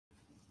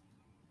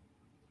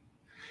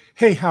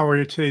Hey, how are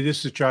you today?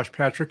 This is Josh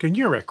Patrick, and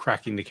you're at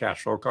Cracking the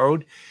Cash Flow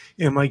Code.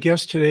 And my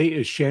guest today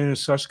is Shannon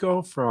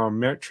Susko from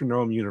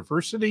Metronome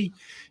University,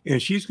 and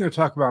she's going to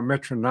talk about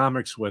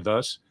Metronomics with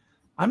us.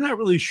 I'm not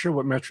really sure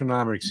what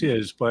Metronomics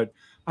is, but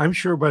I'm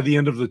sure by the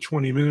end of the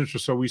 20 minutes or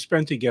so we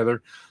spent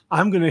together,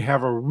 I'm going to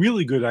have a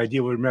really good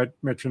idea what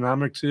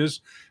Metronomics is.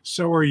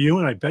 So are you,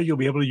 and I bet you'll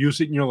be able to use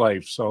it in your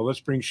life. So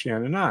let's bring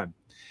Shannon on.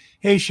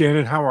 Hey,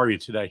 Shannon, how are you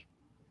today?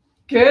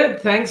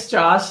 Good. Thanks,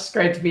 Josh. It's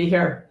great to be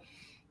here.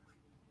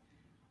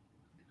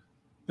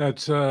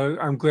 That's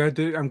I'm glad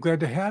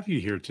to have you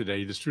here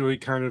today. It's really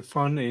kind of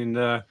fun,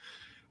 and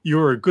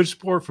you're a good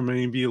sport for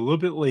me to be a little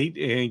bit late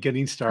and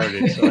getting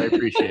started, so I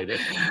appreciate it.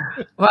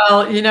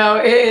 Well,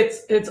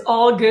 it's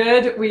all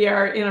good. We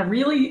are in a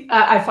really,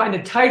 I find,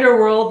 a tighter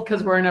world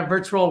because we're in a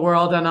virtual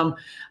world, and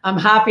I'm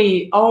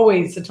happy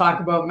always to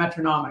talk about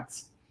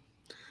Metronomics.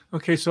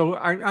 Okay, so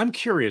I'm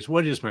curious,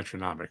 what is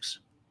Metronomics?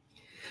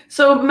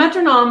 So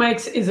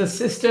Metronomics is a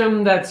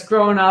system that's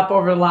grown up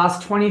over the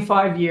last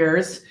 25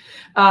 years.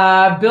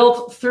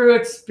 Built through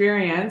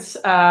experience,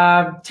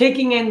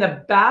 taking in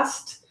the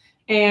best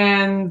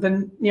and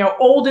the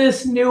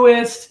oldest,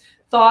 newest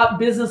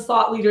business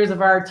thought leaders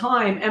of our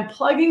time and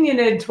plugging it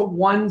into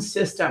one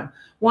system,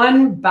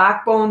 one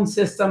backbone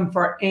system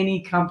for any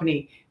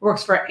company. It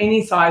works for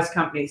any size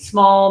company,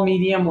 small,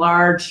 medium,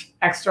 large,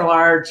 extra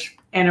large,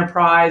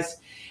 enterprise.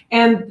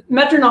 And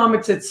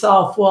Metronomics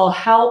itself will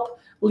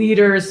help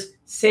leaders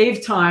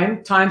save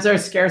time. Time's our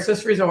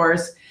scarcest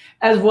resource,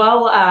 as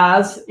well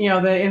as,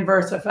 the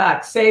inverse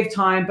effect, save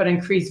time, but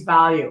increase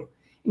value,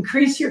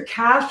 increase your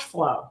cash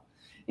flow,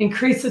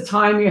 increase the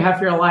time you have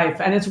for your life.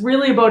 And it's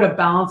really about a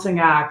balancing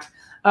act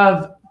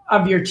of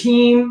your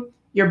team,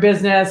 your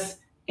business,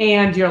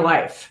 and your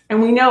life.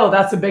 And we know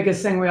that's the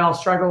biggest thing we all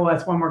struggle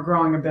with when we're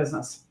growing a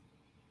business.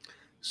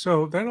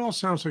 So that all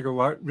sounds like a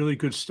lot, really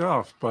good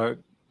stuff, but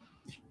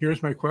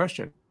here's my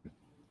question.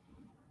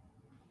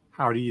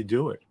 How do you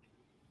do it?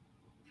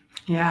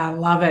 Yeah, I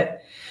love it.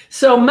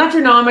 So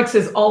Metronomics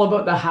is all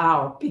about the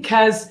how,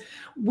 because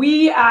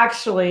we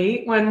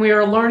actually, when we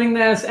are learning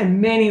this,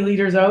 and many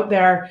leaders out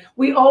there,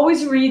 we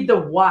always read the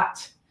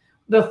what.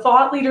 The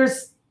thought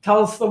leaders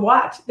tell us the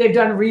what. They've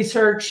done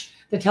research.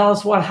 They tell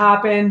us what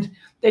happened.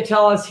 They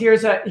tell us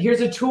here's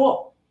a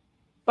tool,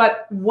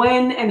 but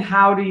when and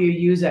how do you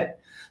use it?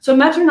 So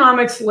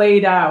Metronomics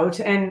laid out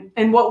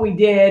and what we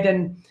did,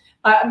 and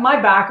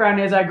my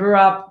background is I grew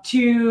up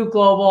 2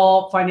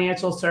 global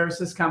financial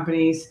services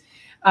companies.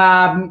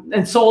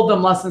 And sold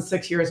them less than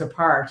 6 years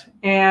apart.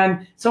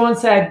 And someone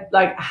said,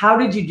 like, how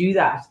did you do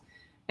that?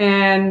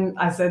 And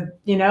I said,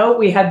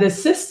 we had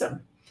this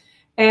system.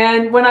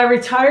 And when I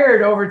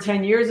retired over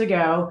 10 years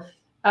ago,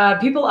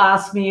 people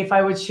asked me if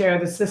I would share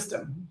the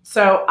system.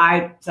 So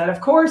I said,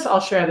 of course, I'll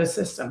share the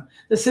system.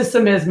 The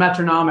system is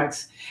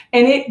Metronomics.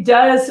 And it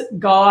does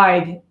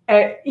guide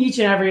each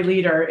and every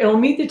leader. It'll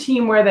meet the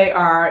team where they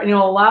are, and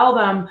it'll allow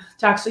them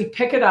to actually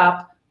pick it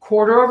up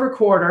quarter over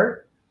quarter,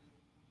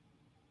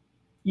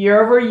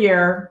 year over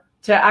year,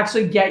 to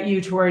actually get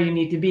you to where you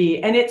need to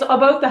be. And it's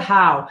about the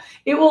how.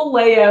 It will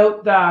lay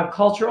out the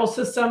cultural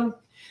system,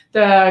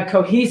 the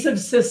cohesive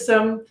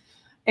system,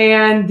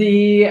 and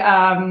the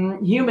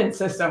human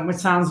system, which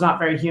sounds not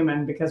very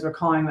human because we're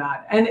calling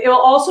that. And it will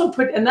also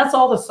and that's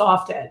all the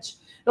soft edge.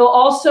 It'll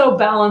also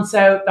balance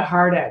out the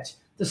hard edge,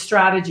 the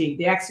strategy,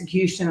 the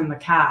execution, and the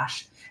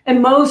cash.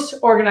 And most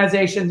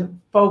organizations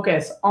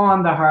focus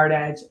on the hard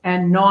edge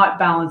and not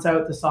balance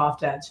out the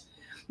soft edge.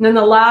 And then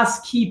the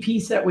last key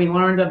piece that we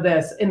learned of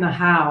this in the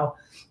how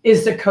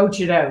is to coach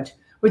it out,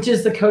 which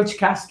is the coach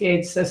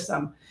cascade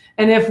system.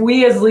 And if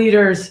we as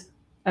leaders,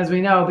 as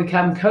we know,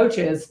 become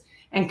coaches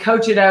and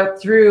coach it out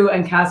through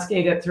and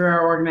cascade it through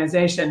our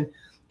organization,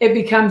 it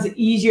becomes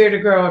easier to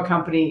grow a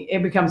company.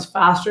 It becomes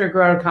faster to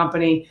grow a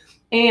company.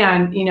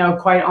 And,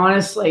 quite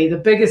honestly, the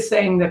biggest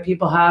thing that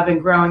people have in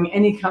growing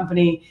any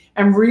company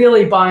and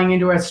really buying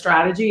into a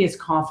strategy is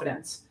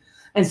confidence.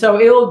 And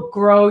so it'll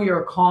grow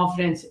your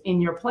confidence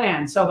in your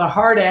plan. So the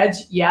hard edge,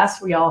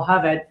 yes, we all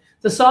have it.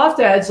 The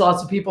soft edge,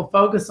 lots of people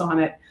focus on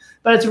it,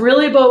 but it's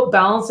really about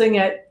balancing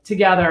it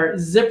together,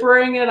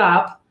 zippering it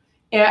up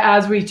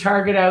as we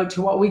target out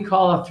to what we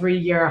call a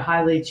 3-year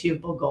highly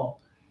achievable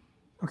goal.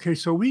 Okay,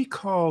 so we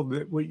call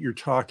what you're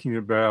talking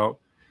about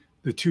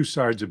the 2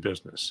 sides of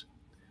business.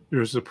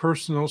 There's the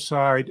personal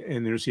side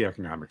and there's the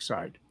economic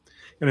side.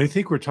 And I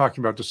think we're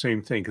talking about the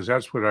same thing, because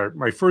that's what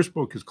my first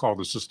book is called,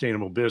 The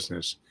Sustainable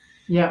Business.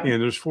 Yeah.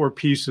 And there's 4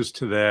 pieces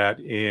to that.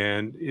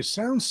 And it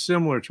sounds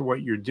similar to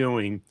what you're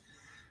doing.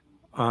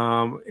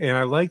 And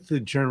I like the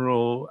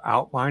general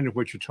outline of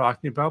what you're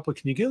talking about, but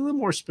can you get a little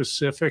more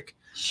specific?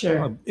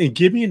 Sure. And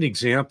give me an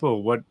example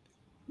of what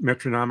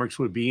Metronomics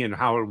would be and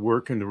how it would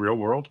work in the real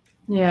world.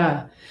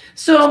 Yeah.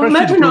 So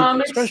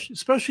Metronomics,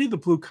 especially the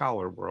blue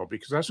collar world,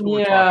 because that's what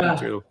we're talking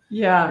to.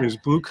 Yeah. Is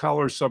blue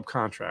collar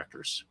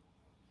subcontractors.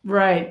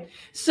 Right.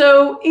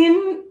 So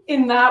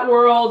in that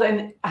world,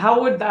 and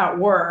how would that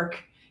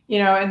work?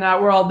 In that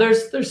world,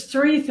 there's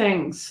 3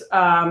 things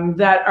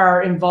that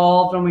are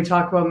involved when we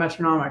talk about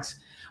Metronomics.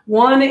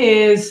 One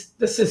is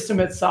the system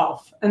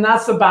itself, and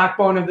that's the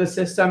backbone of the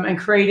system, and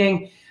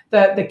creating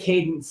the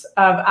cadence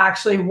of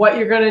actually what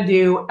you're going to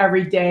do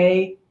every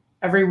day,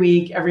 every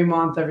week, every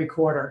month, every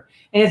quarter.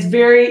 And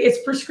it's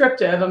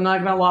prescriptive. I'm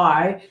not going to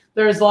lie.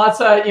 There's lots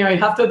of, you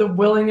have to have the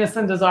willingness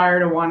and desire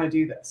to want to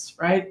do this,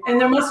 right? And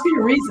there must be a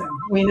reason.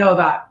 We know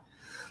that.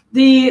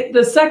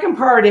 The second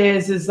part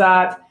is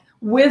that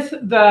with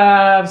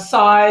the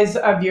size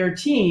of your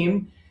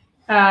team,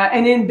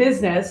 and in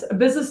business, a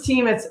business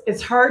team,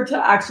 it's hard to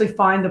actually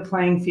find the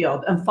playing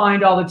field and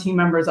find all the team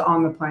members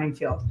on the playing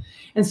field.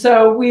 And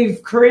so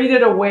we've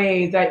created a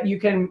way that you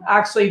can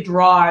actually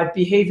drive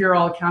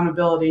behavioral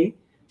accountability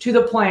to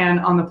the plan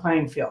on the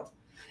playing field.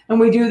 And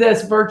we do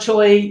this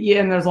virtually,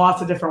 and there's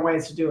lots of different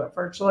ways to do it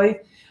virtually.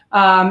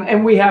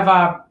 And we have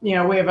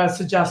a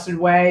suggested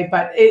way,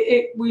 but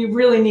we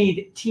really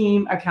need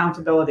team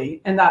accountability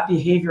and that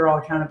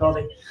behavioral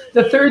accountability.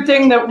 The third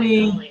thing that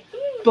we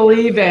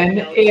believe in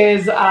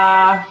is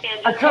a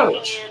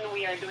coach.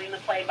 We are doing the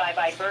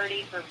play-by-by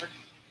birdie for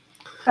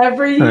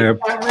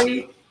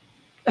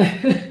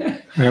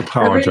I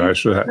apologize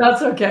for that.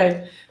 That's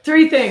okay.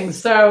 3 things.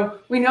 So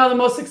we know the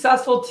most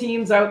successful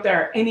teams out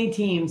there, any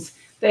teams,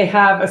 they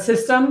have a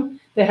system,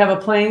 they have a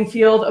playing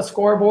field, a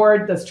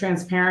scoreboard that's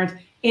transparent,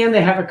 and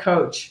they have a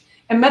coach.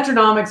 And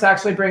Metronomics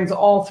actually brings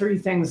all 3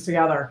 things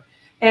together.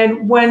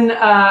 And when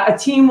a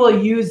team will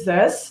use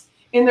this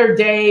in their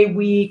day,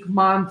 week,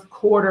 month,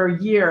 quarter,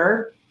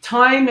 year,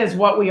 time is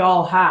what we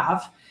all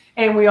have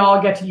and we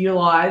all get to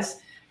utilize.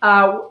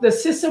 The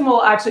system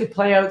will actually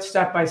play out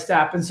step by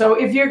step. And so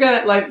if you're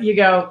going to, you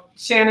go,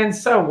 Shannon,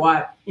 so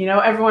what?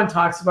 Everyone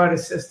talks about a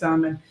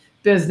system and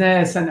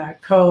business and a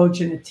coach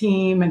and a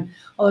team and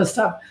all this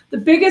stuff. The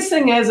biggest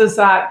thing is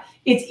that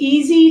it's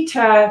easy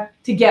to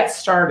get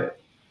started.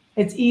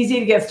 It's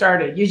easy to get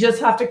started. You just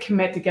have to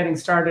commit to getting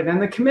started.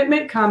 And the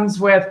commitment comes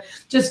with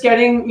just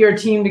getting your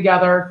team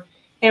together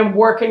and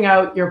working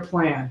out your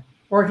plan.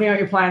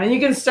 And you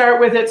can start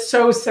with it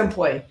so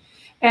simply.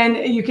 And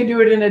you can do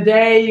it in a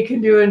day, you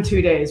can do it in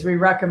 2 days. We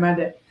recommend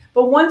it.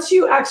 But once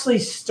you actually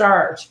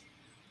start,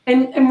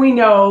 and we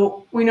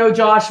know,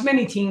 Josh,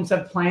 many teams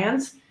have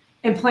plans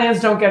and plans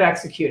don't get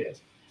executed,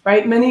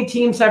 right? Many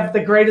teams have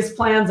the greatest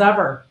plans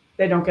ever.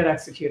 They don't get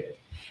executed.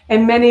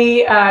 And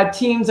many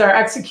teams are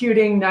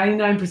executing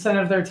 99%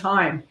 of their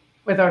time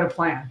without a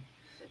plan.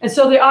 And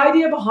so the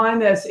idea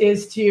behind this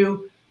is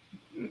to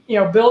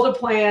build a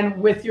plan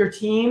with your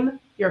team,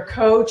 your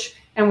coach,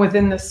 and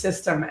within the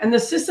system. And the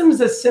system is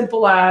as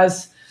simple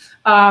as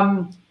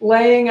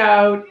laying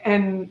out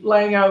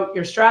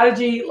your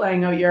strategy,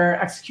 laying out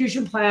your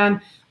execution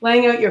plan,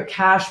 laying out your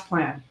cash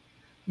plan.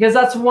 Because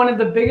that's one of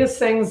the biggest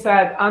things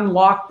that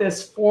unlocked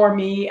this for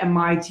me and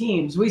my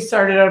teams. We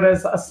started out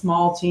as a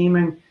small team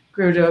and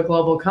grew to a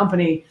global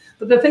company.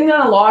 But the thing that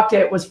unlocked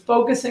it was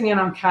focusing in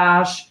on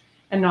cash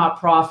and not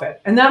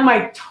profit. And that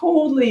might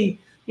totally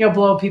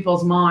blow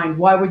people's mind.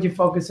 Why would you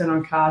focus in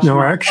on cash?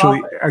 No,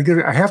 actually,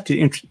 I have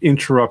to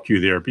interrupt you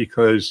there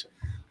because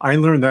I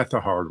learned that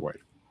the hard way.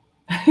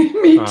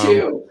 Me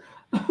too.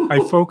 I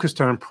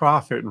focused on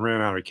profit and ran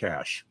out of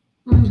cash.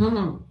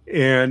 Mm-hmm.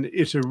 And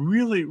it's a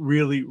really,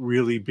 really,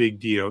 really big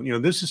deal.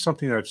 This is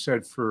something I've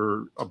said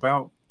for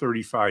about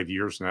 35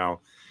 years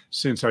now,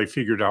 since I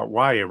figured out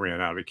why I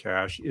ran out of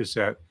cash, is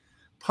that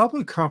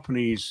public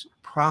companies'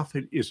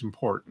 profit is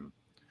important.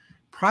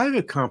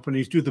 Private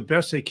companies do the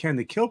best they can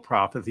to kill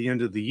profit at the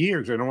end of the year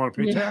because they don't want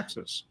to pay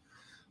taxes.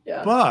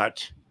 Yeah.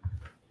 But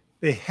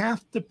they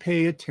have to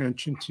pay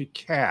attention to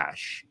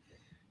cash.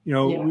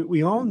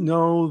 We all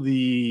know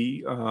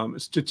the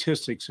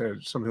statistics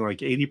that something like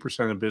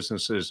 80% of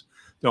businesses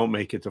don't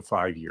make it to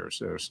 5 years.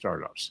 They're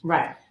startups.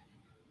 Right.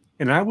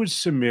 And I would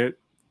submit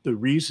the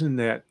reason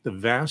that the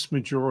vast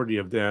majority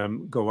of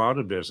them go out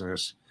of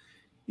business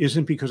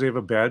isn't because they have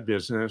a bad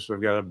business, or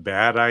they've got a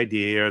bad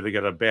idea, or they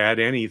got a bad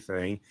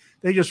anything.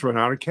 They just run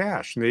out of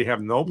cash and they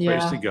have no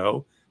place to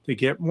go to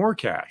get more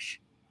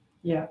cash.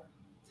 Yeah.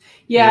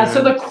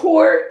 So the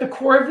core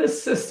of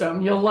this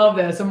system, you'll love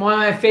this. And one of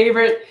my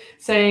favorite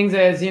sayings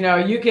is,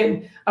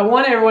 I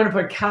want everyone to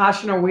put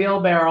cash in a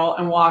wheelbarrow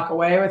and walk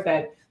away with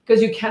it,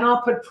 because you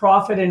cannot put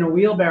profit in a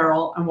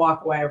wheelbarrow and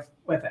walk away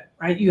with it,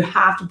 right? You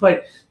got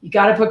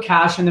to put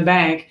cash in the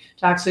bank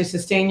to actually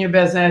sustain your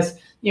business,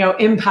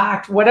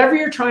 impact whatever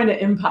you're trying to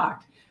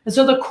impact. And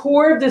so the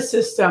core of this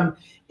system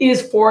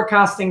is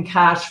forecasting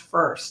cash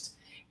first.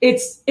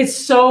 It's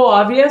so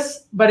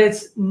obvious, but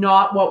it's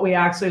not what we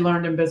actually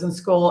learned in business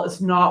school.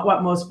 It's not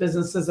what most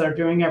businesses are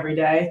doing every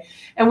day.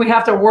 And we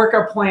have to work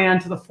our plan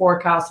to the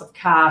forecast of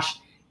cash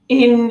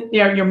in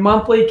your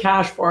monthly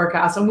cash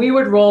forecast. And we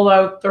would roll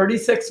out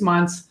 36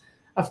 months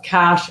of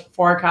cash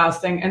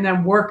forecasting and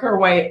then work our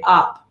way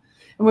up.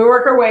 And we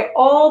work our way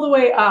all the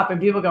way up.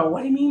 And people go,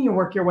 what do you mean you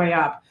work your way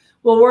up?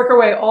 We'll work our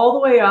way all the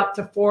way up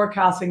to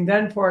forecasting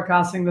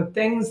the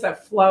things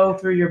that flow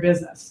through your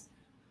business.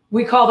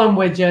 We call them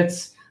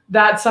widgets.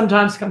 That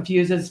sometimes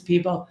confuses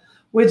people.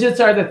 Widgets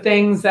are the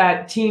things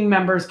that team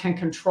members can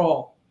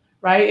control,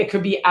 right? It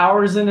could be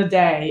hours in a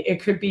day.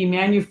 It could be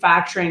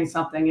manufacturing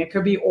something. It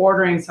could be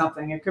ordering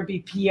something. It could be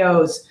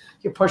POs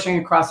you're pushing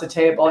across the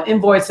table,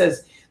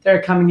 invoices that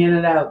are coming in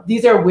and out.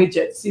 These are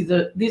widgets.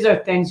 These are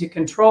things you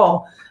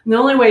control. And the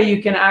only way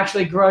you can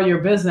actually grow your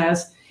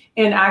business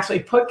and actually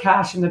put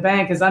cash in the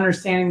bank is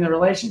understanding the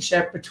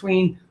relationship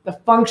between the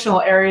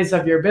functional areas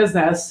of your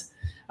business,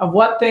 of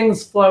what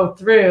things flow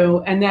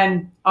through, and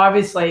then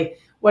obviously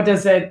what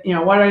does it,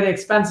 what are the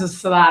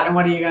expenses to that, and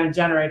what are you going to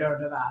generate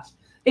out of that?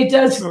 It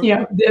does, at the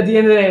end of the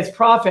day, it's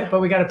profit,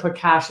 but we got to put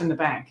cash in the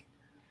bank.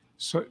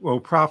 So, well,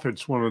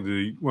 profit's one of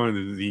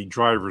the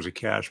drivers of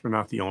cash, but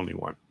not the only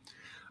one.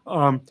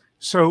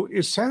 So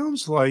it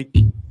sounds like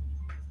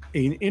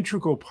an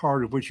integral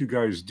part of what you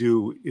guys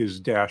do is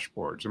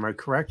dashboards. Am I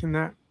correct in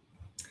that?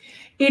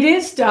 It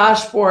is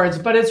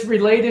dashboards, but it's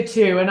related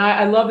to, and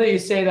I love that you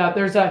say that,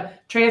 there's a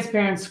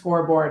transparent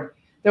scoreboard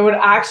that would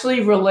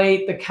actually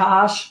relate the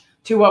cash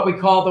to what we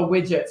call the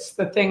widgets,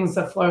 the things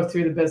that flow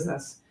through the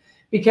business.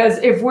 Because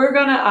if we're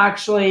going to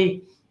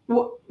actually,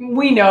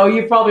 we know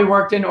you've probably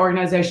worked in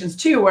organizations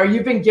too, where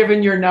you've been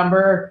given your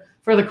number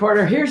for the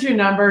quarter. Here's your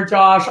number,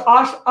 Josh,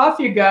 off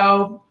you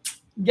go,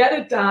 get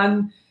it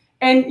done.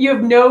 And you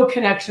have no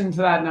connection to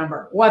that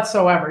number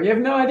whatsoever. You have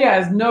no idea,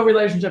 it has no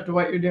relationship to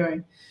what you're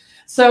doing.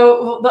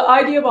 So the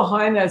idea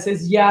behind this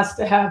is, yes,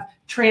 to have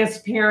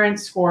transparent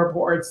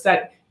scoreboards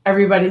that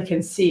everybody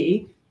can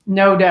see,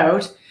 no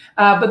doubt.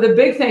 But the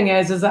big thing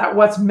is that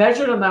what's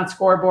measured on that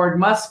scoreboard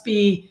must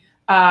be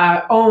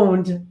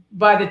owned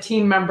by the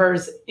team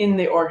members in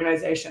the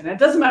organization. It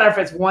doesn't matter if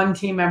it's one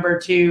team member,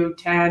 2,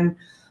 10,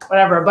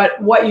 whatever, but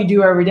what you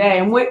do every day.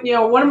 And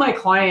one of my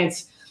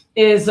clients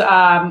is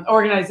an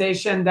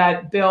organization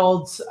that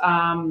builds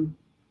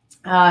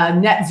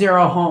net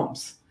zero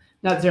homes.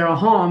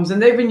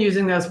 And they've been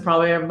using this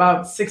probably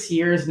about 6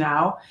 years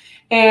now.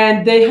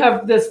 And they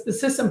have the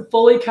system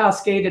fully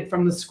cascaded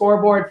from the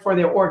scoreboard for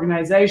the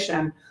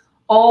organization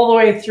all the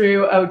way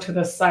through out to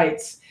the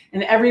sites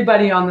and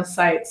everybody on the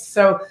sites.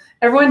 So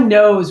everyone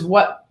knows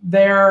what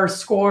their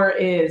score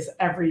is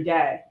every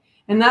day.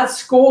 And that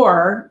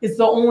score is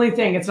the only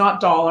thing, it's not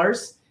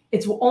dollars,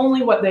 it's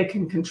only what they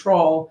can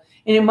control.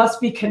 And it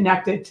must be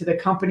connected to the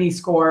company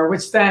score,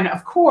 which then,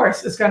 of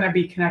course, is going to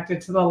be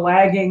connected to the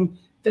lagging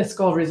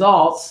fiscal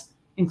results,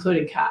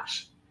 including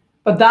cash.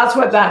 But that's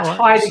what that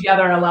tie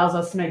together allows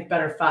us to make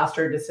better,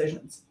 faster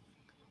decisions.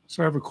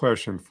 So I have a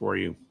question for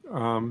you.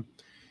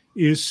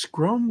 Is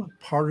Scrum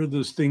part of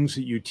those things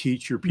that you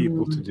teach your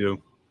people to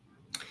do?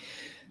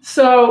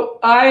 So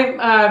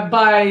I,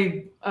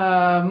 by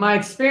my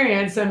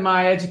experience and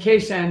my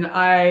education,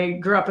 I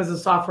grew up as a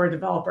software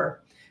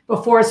developer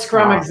before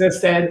Scrum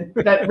existed.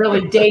 That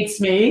really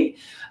dates me.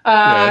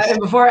 Yes. And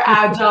before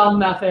agile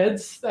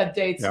methods, that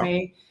dates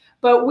me.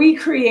 But we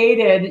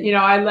created,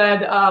 I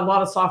led a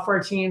lot of software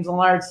teams and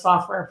large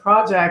software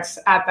projects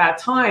at that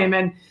time.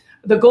 And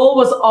the goal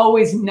was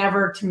always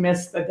never to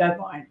miss the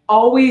deadline,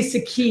 always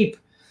to keep,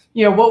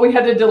 what we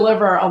had to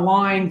deliver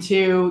aligned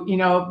to,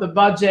 the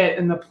budget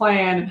and the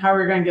plan and how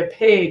we're going to get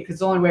paid, because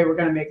the only way we're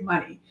going to make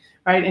money,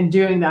 right? And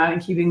doing that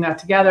and keeping that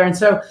together. And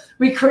so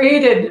we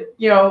created,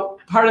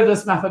 part of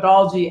this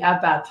methodology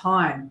at that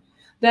time.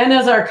 Then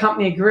as our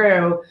company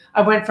grew,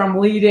 I went from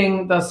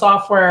leading the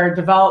software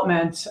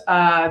development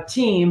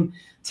team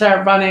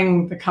to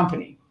running the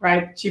company,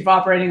 right? Chief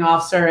Operating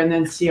Officer and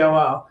then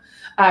COO.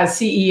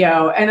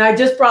 CEO. And I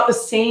just brought the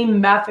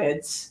same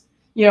methods,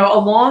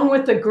 along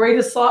with the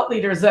greatest thought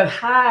leaders that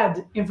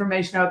had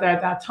information out there at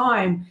that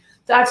time,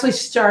 to actually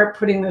start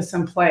putting this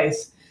in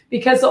place.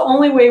 Because the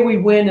only way we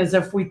win is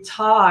if we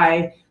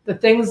tie the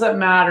things that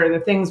matter,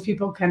 the things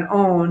people can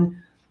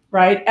own,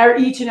 right,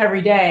 each and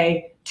every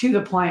day to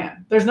the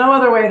plan. There's no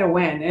other way to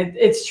win.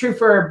 It's true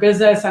for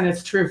business and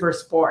it's true for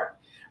sport,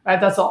 right?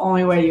 That's the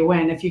only way you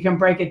win, if you can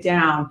break it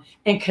down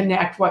and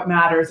connect what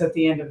matters at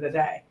the end of the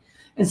day.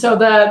 And so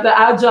the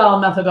agile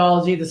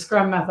methodology, the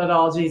Scrum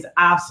methodology is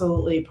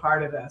absolutely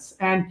part of this.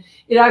 And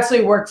it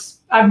actually works.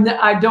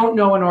 I don't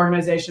know an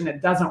organization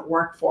that doesn't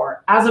work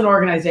for as an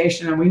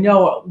organization. And we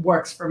know it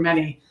works for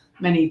many,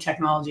 many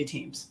technology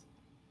teams.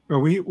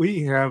 Well,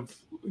 we have,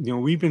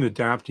 we've been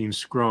adapting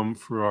Scrum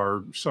for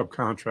our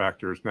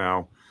subcontractors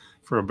now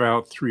for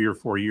about 3 or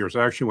 4 years.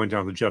 I actually went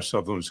down to Jeff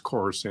Sutherland's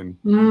course and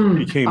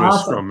became a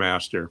Scrum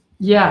master.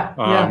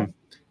 Yeah.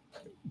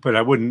 But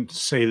I wouldn't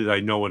say that I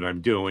know what I'm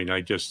doing.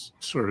 I just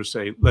sort of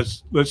say,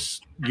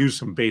 let's use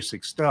some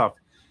basic stuff.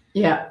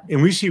 Yeah.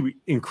 And we see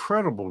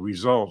incredible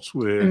results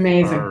with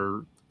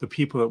the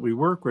people that we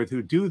work with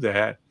who do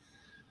that.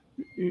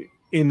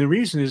 And the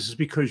reason is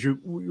because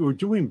you're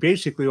doing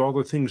basically all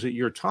the things that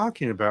you're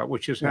talking about,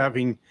 which is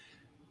having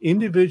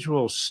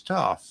individual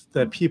stuff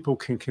that people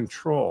can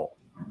control.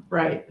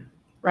 Right.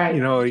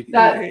 That's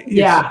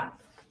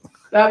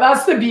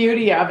the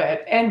beauty of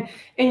it. And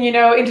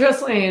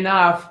interestingly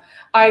enough,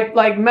 I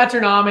like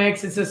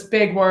Metronomics. It's this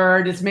big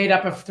word. It's made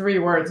up of 3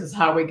 words is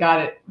how we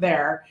got it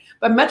there.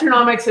 But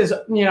Metronomics is,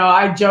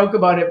 I joke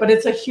about it, but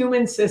it's a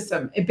human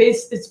system.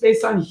 It's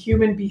based on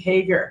human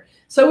behavior.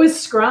 So is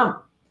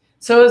Scrum.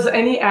 So is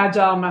any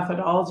agile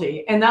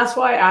methodology. And that's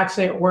why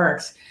actually it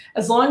works.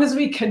 As long as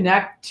we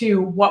connect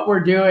to what we're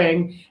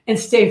doing and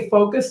stay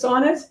focused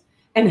on it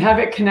and have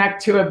it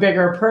connect to a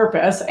bigger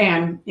purpose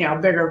and, you know,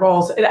 bigger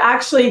goals, it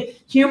actually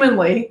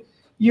humanly,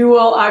 you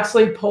will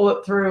actually pull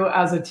it through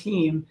as a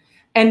team.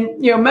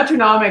 And, you know,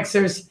 Metronomics,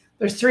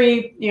 there's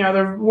three, you know,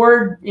 the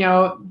word, you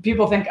know,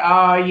 people think,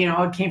 oh, you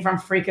know, it came from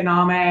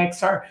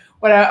Freakonomics or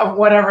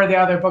whatever the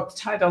other book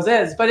titles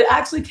is, but it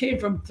actually came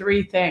from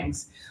three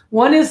things.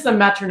 One is the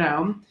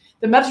metronome.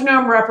 The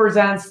metronome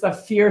represents the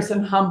fierce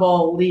and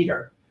humble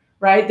leader,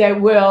 right?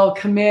 That will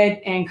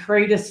commit and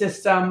create a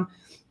system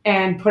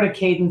and put a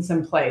cadence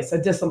in place,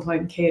 a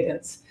disciplined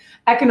cadence.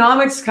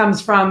 Economics comes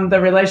from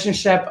the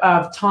relationship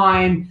of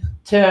time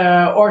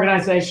to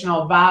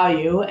organizational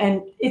value,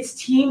 and it's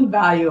team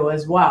value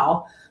as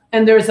well.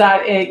 And there's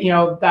that, you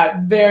know,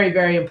 that very,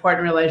 very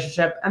important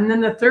relationship. And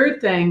then the third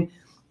thing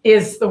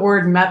is the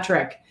word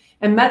metric.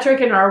 And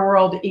metric in our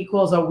world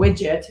equals a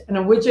widget, and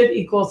a widget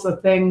equals the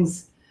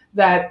things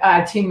that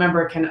a team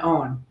member can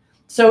own.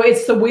 So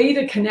it's the way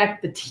to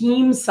connect the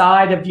team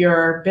side of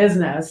your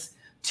business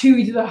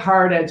to the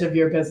hard edge of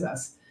your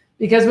business.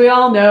 Because we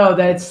all know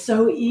that it's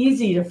so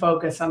easy to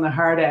focus on the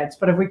hard edge,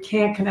 but if we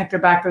can't connect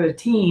it back to the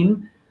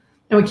team,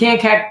 and we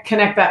can't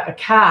connect that to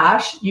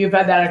cash, you've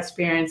had that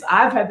experience,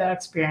 I've had that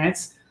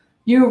experience,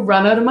 you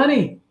run out of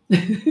money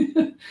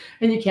and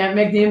you can't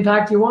make the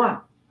impact you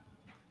want.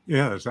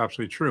 Yeah, that's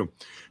absolutely true.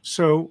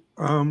 So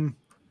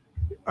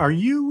are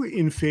you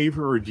in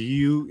favor, or do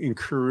you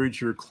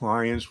encourage your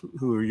clients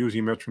who are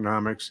using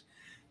Metronomics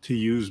to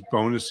use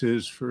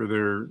bonuses for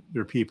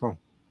their people?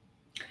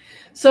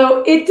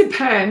 So it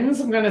depends.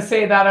 I'm going to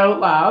say that out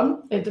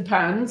loud. It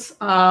depends.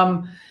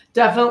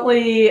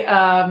 Definitely,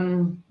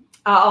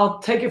 I'll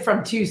take it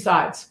from two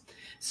sides.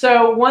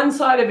 So one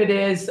side of it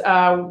is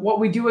what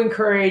we do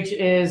encourage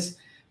is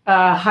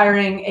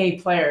hiring A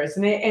players.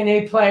 And an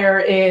A player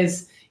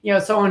is, you know,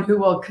 someone who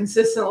will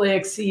consistently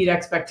exceed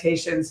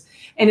expectations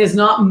and is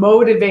not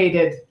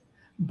motivated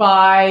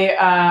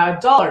by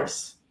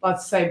dollars.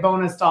 Let's say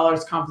bonus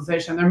dollars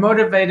compensation. They're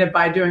motivated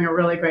by doing a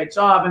really great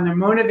job, and they're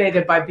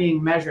motivated by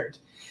being measured.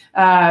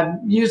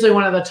 Usually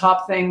one of the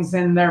top things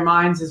in their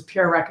minds is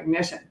pure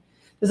recognition.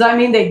 Does that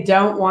mean they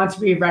don't want to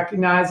be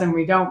recognized and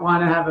we don't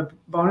want to have a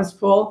bonus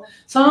pool?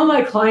 Some of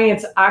my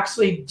clients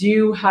actually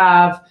do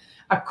have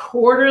a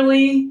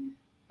quarterly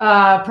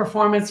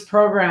performance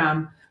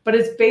program, but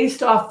it's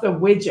based off the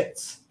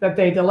widgets that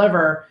they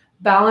deliver,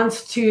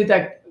 balanced to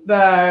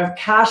the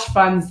cash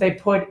funds they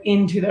put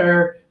into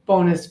their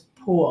bonus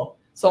pool.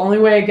 It's the only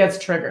way it gets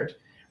triggered,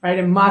 right?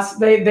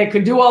 They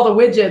could do all the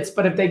widgets,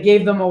 but if they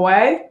gave them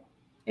away,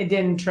 it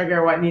didn't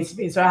trigger what needs to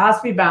be. So it has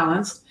to be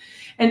balanced.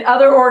 And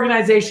other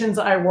organizations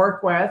I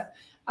work with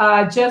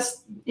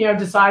just, you know,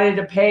 decided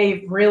to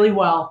pay really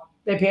well.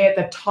 They pay at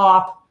the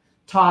top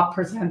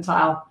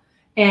percentile.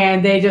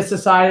 And they just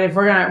decided if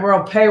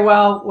we'll pay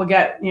well, we'll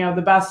get, you know,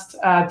 the best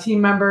team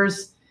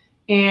members,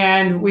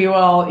 and we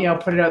will, you know,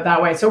 put it out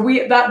that way. So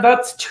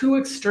that's two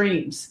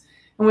extremes.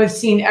 And we've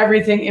seen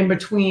everything in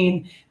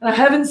between. And I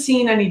haven't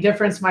seen any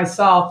difference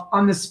myself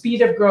on the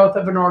speed of growth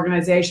of an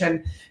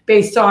organization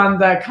based on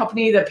the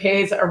company that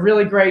pays a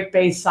really great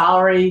base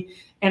salary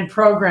and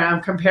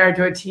program compared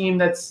to a team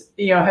that's,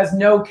 you know, has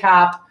no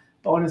cap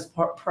bonus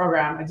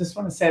program. I just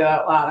want to say that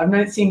out loud. I've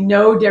not seen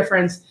no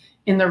difference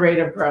in the rate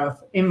of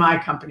growth in my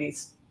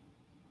companies.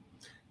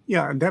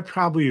 Yeah, and that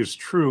probably is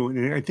true.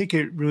 And I think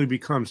it really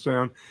becomes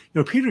down,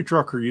 you know, Peter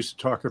Drucker used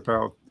to talk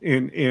about,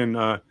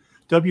 in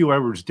W.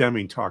 Edwards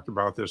Deming talked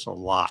about this a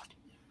lot.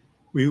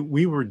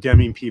 We were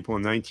Deming people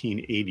in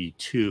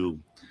 1982.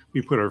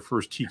 We put our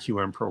first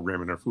TQM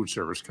program in our food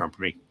service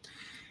company.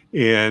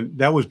 And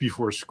that was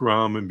before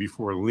Scrum and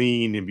before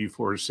Lean and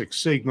before Six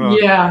Sigma.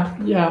 Yeah.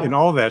 And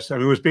all that stuff. I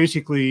mean, it was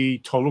basically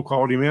total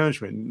quality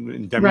management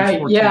and Deming's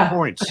 14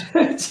 points.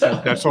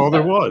 That's all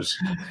there was.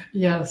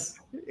 Yes.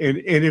 And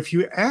if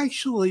you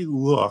actually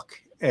look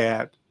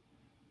at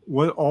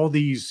what all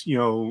these, you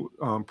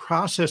know,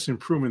 process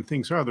improvement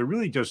things are, they're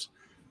really just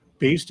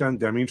based on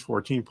Deming's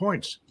 14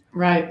 points.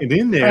 Right. And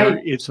in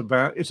there, it's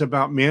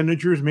about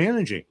managers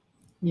managing.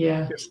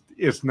 Yeah.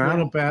 It's not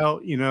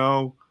about, you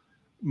know,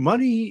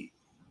 money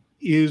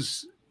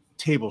is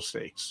table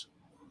stakes.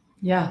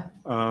 Yeah.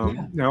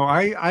 Now,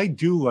 I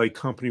do like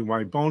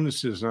company-wide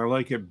bonuses, and I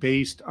like it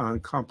based on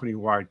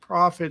company-wide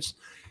profits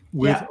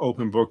with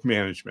open book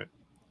management.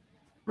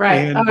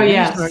 Right.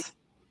 And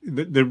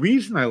the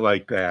reason I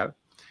like that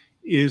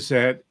is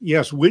that,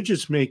 yes,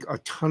 widgets make a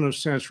ton of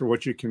sense for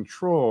what you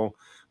control,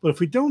 but if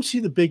we don't see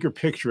the bigger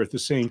picture at the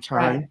same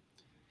time,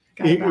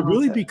 it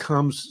really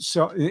becomes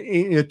so.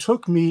 It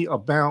took me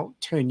about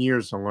 10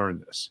 years to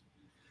learn this.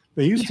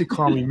 They used to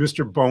call me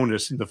Mr.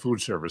 Bonus in the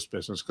food service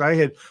business because I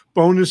had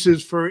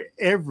bonuses for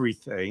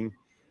everything.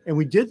 And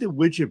we did the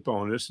widget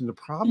bonus. And the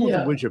problem with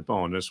the widget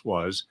bonus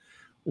was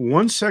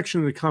one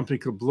section of the company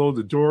could blow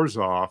the doors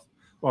off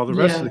while the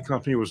rest of the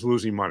company was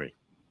losing money.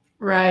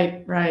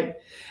 Right, right.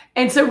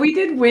 And so we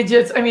did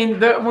widgets. I mean,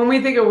 when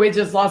we think of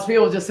widgets, lots of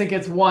people just think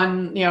it's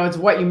one, it's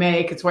what you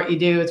make, it's what you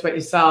do, it's what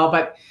you sell.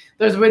 But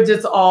there's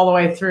widgets all the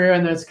way through,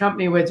 and there's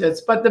company widgets.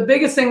 But the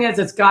biggest thing is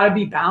it's got to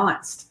be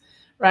balanced,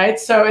 right?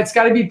 So it's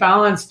got to be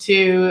balanced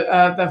to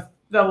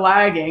the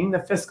lagging, the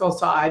fiscal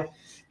side.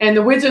 And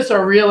the widgets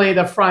are really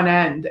the front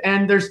end.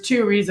 And there's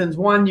two reasons.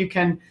 One, you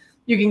can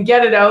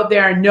get it out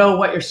there and know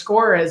what your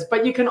score is,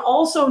 but you can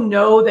also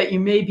know that you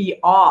may be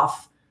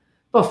off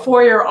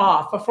before you're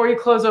off, before you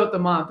close out the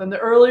month. And the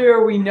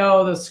earlier we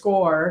know the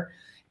score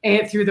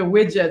and through the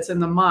widgets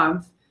in the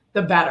month,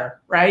 the better,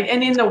 right?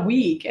 And in the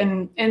week,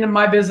 and in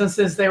my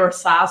businesses, they were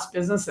SaaS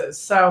businesses.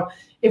 So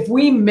if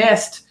we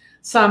missed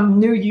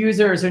some new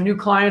users or new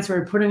clients we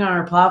were putting on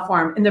our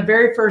platform in the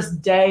very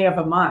first day of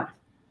a month,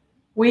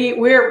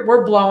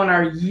 we're blowing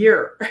our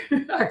year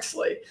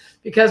actually,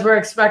 because we're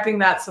expecting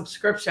that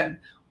subscription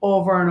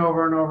over and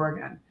over and over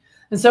again.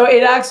 And so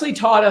it actually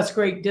taught us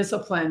great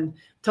discipline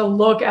to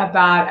look at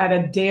that at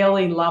a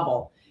daily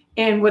level.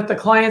 And with the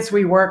clients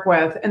we work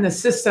with, and the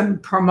system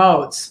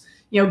promotes,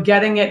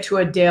 getting it to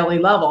a daily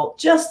level,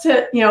 just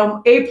to,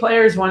 A,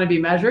 players want to be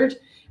measured,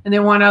 and they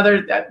want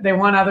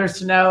others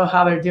to know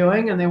how they're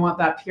doing, and they want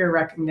that peer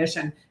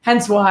recognition.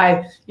 Hence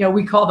why,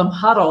 we call them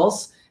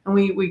huddles. And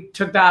we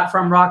took that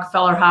from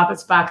Rockefeller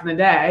habits back in the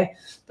day,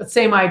 but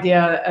same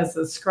idea as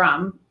the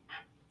Scrum.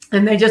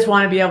 And they just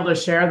want to be able to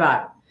share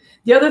that.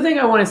 The other thing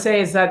I want to say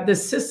is that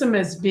this system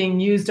is being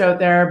used out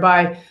there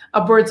by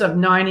upwards of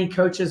 90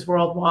 coaches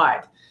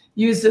worldwide.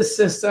 Use this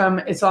system.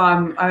 It's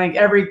on, I think,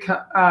 every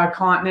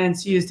continent.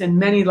 It's used in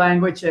many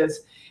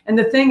languages. And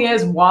the thing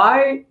is,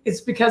 why?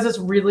 It's because it's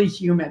really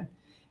human.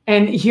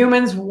 And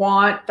humans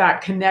want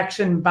that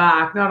connection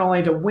back, not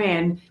only to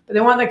win, but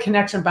they want the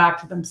connection back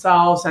to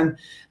themselves. And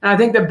I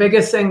think the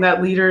biggest thing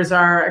that leaders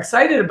are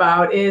excited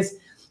about is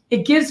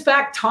it gives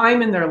back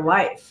time in their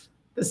life.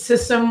 The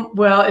system,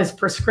 is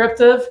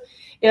prescriptive.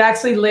 It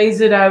actually lays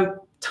it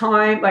out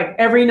time, like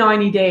every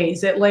 90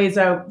 days, it lays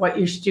out what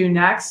you should do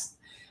next.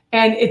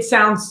 And it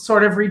sounds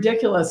sort of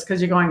ridiculous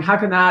because you're going, how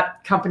can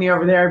that company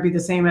over there be the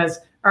same as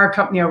our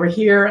company over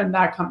here and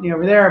that company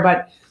over there?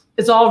 But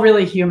it's all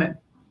really human,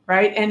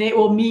 right? And it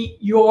will meet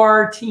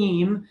your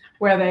team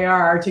where they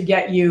are to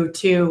get you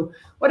to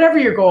whatever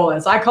your goal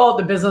is. I call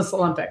it the business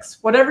Olympics.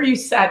 Whatever you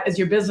set as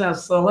your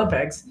business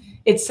Olympics,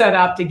 it's set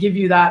up to give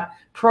you that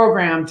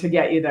program to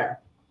get you there.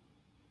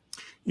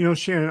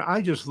 Shannon,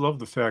 I just love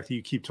the fact that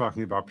you keep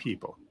talking about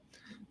people,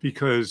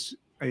 because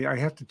I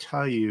have to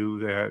tell you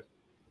that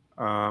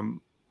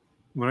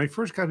when I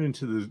first got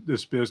into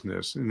this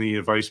business, in the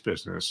advice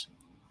business,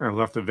 and I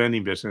left the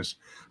vending business,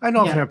 I'd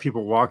often have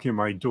people walk in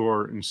my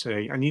door and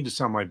say, I need to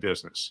sell my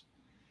business.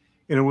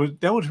 And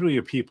that was really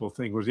a people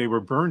thing, was they were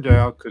burned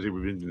out because they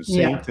were doing the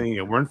same thing.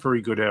 They weren't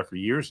very good at it for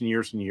years and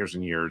years and years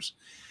and years.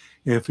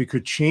 And if we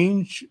could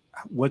change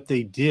what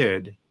they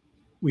did,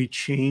 we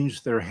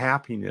changed their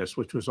happiness,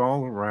 which was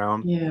all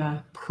around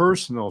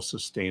personal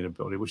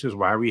sustainability, which is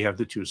why we have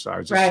the two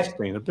sides of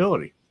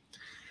sustainability.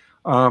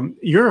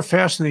 You're a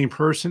fascinating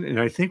person, and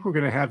I think we're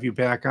going to have you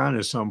back on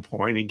at some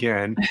point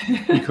again,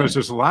 because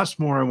there's lots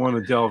more I want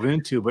to delve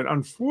into. But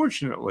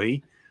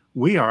unfortunately,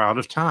 we are out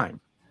of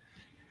time.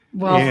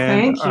 Well,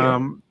 thank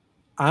you.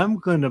 I'm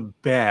going to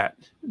bet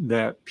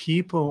that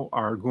people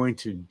are going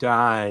to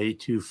die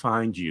to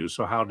find you.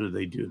 So how do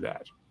they do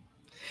that?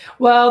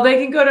 Well,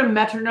 they can go to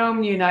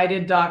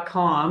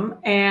metronomiunited.com,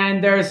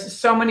 and there's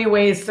so many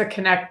ways to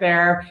connect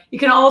there. You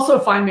can also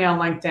find me on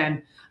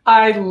LinkedIn.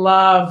 I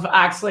love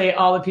actually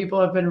all the people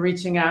who have been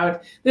reaching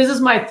out. This is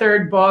my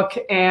third book,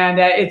 and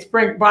it's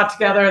brought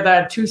together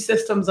the two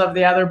systems of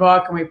the other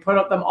book, and we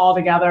put them all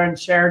together and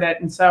shared it.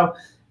 And so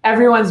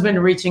everyone's been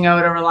reaching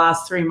out over the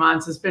last 3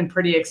 months. It's been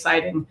pretty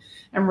exciting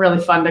and really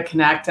fun to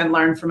connect and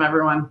learn from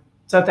everyone.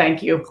 So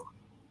thank you.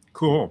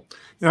 Cool.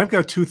 Now, I've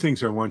got two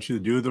things I want you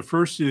to do. The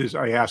first is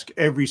I ask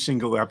every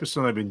single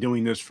episode. I've been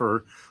doing this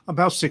for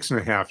about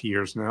 6.5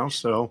 years now.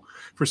 So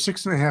for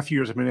 6.5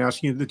 years, I've been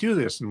asking you to do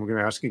this, and we're going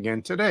to ask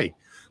again today.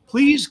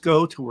 Please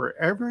go to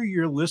wherever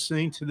you're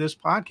listening to this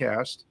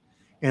podcast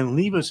and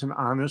leave us an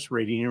honest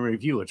rating and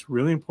review. It's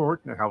really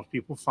important. It helps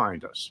people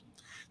find us.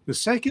 The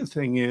second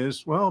thing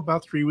is,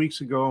 about 3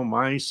 weeks ago,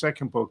 my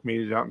second book made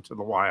it out into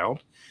the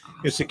wild.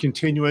 It's a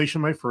continuation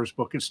of my first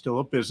book. It's still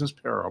a business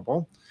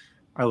parable.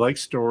 I like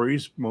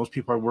stories. Most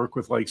people I work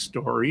with like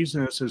stories,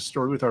 and it's a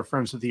story with our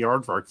friends at the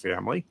Aardvark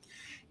family.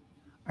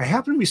 I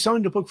happen to be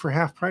selling the book for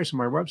half price on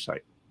my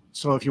website.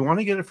 So if you want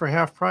to get it for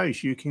half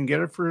price, you can get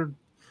it for,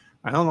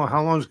 I don't know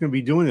how long it's going to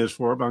be doing this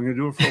for, but I'm going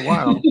to do it for a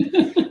while.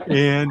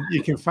 And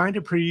you can find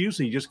it pretty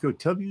easily. Just go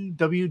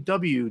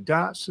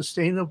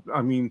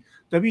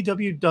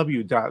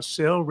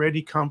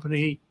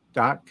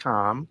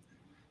www.salereadycompany.com.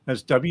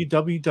 That's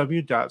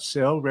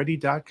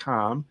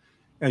www.saleready.com.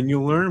 And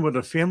you'll learn what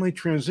a family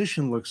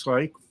transition looks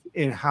like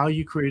and how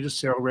you create a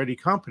sale-ready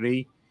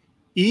company,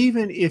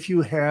 even if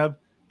you have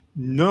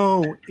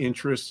no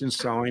interest in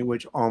selling,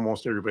 which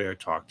almost everybody I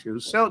talk to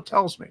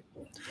tells me.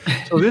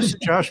 So this is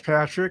Josh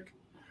Patrick.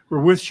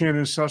 We're with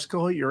Shannon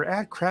Susko. You're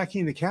at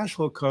Cracking the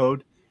Cashflow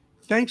Code.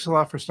 Thanks a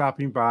lot for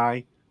stopping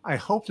by. I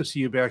hope to see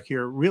you back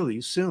here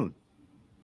really soon.